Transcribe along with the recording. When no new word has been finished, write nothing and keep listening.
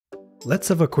Let's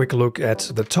have a quick look at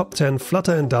the top 10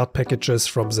 Flutter and Dart packages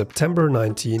from September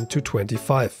 19 to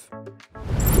 25.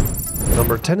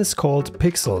 Number 10 is called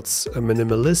Pixels, a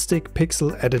minimalistic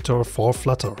pixel editor for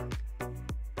Flutter.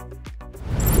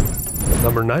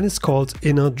 Number 9 is called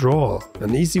Inner Drawer,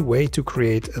 an easy way to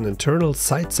create an internal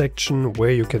side section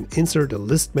where you can insert a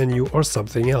list menu or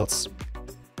something else.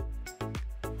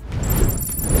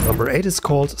 Number 8 is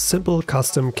called Simple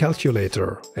Custom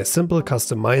Calculator, a simple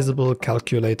customizable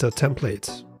calculator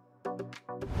template.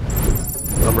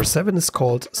 Number 7 is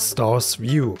called Stars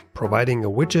View, providing a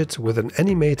widget with an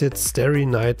animated starry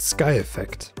night sky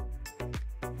effect.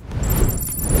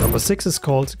 Number 6 is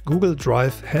called Google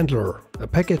Drive Handler, a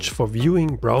package for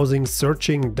viewing, browsing,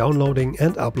 searching, downloading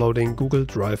and uploading Google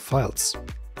Drive files.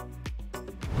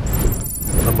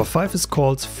 Number 5 is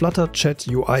called Flutter Chat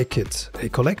UI Kit, a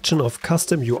collection of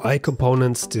custom UI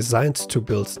components designed to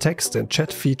build text and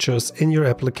chat features in your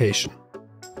application.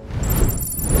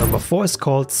 Number 4 is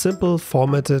called Simple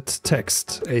Formatted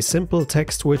Text, a simple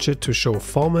text widget to show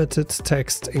formatted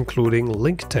text including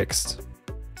link text.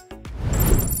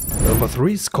 Number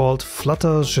 3 is called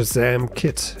Flutter Shazam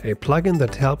Kit, a plugin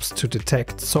that helps to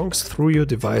detect songs through your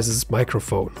device's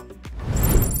microphone.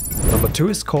 Number 2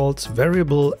 is called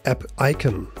Variable App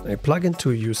Icon, a plugin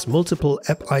to use multiple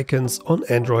app icons on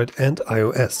Android and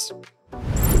iOS.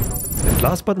 And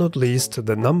last but not least,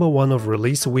 the number 1 of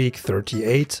release week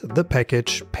 38, the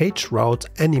package Page Route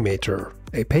Animator,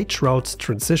 a page route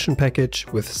transition package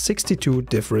with 62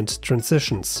 different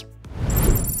transitions.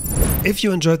 If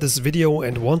you enjoyed this video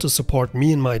and want to support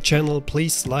me and my channel,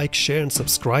 please like, share and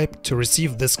subscribe. To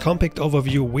receive this compact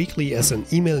overview weekly as an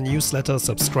email newsletter,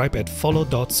 subscribe at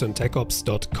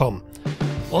follow.syntacops.com.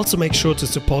 Also make sure to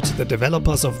support the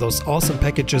developers of those awesome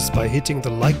packages by hitting the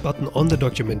like button on the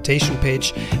documentation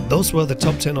page. Those were the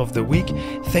top 10 of the week.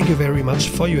 Thank you very much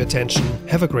for your attention.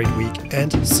 Have a great week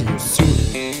and see you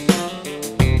soon.